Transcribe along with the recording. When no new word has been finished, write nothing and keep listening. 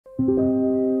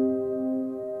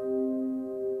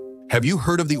Have you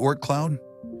heard of the Oort Cloud?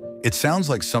 It sounds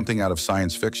like something out of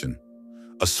science fiction.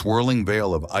 A swirling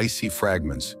veil of icy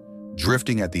fragments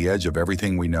drifting at the edge of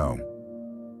everything we know.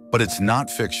 But it's not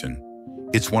fiction.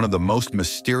 It's one of the most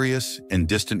mysterious and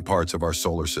distant parts of our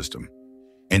solar system.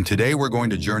 And today we're going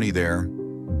to journey there,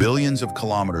 billions of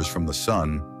kilometers from the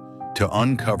sun, to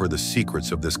uncover the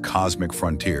secrets of this cosmic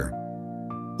frontier.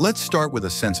 Let's start with a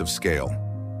sense of scale.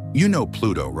 You know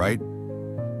Pluto, right?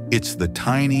 It's the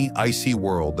tiny, icy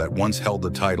world that once held the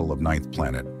title of ninth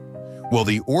planet. Well,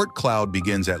 the Oort Cloud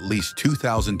begins at least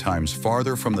 2,000 times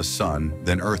farther from the sun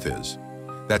than Earth is.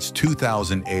 That's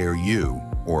 2,000 ARU,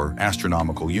 or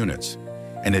astronomical units.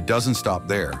 And it doesn't stop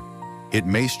there. It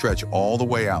may stretch all the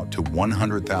way out to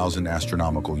 100,000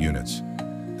 astronomical units.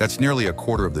 That's nearly a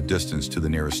quarter of the distance to the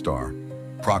nearest star,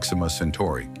 Proxima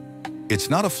Centauri. It's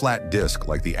not a flat disk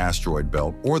like the asteroid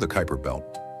belt or the Kuiper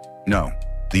belt. No.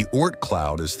 The Oort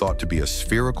Cloud is thought to be a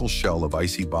spherical shell of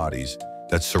icy bodies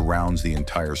that surrounds the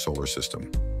entire solar system,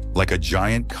 like a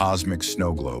giant cosmic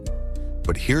snow globe.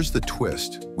 But here's the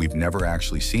twist, we've never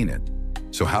actually seen it.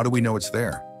 So how do we know it's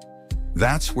there?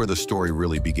 That's where the story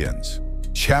really begins.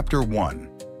 Chapter 1.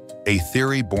 A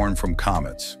theory born from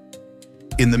comets.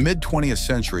 In the mid-20th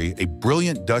century, a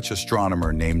brilliant Dutch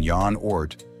astronomer named Jan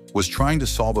Oort was trying to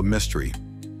solve a mystery.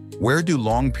 Where do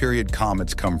long-period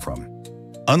comets come from?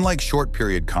 Unlike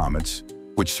short-period comets,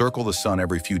 which circle the sun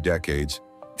every few decades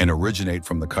and originate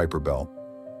from the Kuiper belt,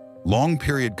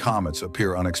 long-period comets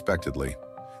appear unexpectedly.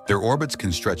 Their orbits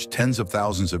can stretch tens of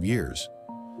thousands of years.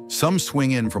 Some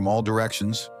swing in from all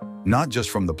directions, not just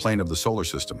from the plane of the solar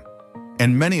system,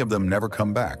 and many of them never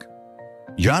come back.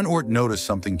 Jan Oort noticed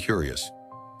something curious.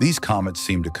 These comets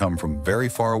seem to come from very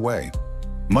far away,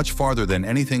 much farther than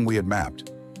anything we had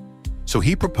mapped. So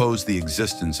he proposed the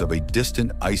existence of a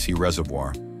distant icy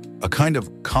reservoir, a kind of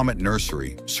comet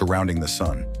nursery surrounding the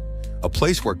sun, a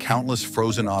place where countless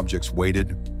frozen objects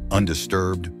waited,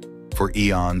 undisturbed, for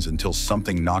eons until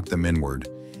something knocked them inward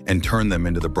and turned them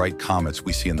into the bright comets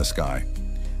we see in the sky.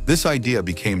 This idea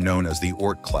became known as the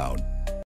Oort Cloud.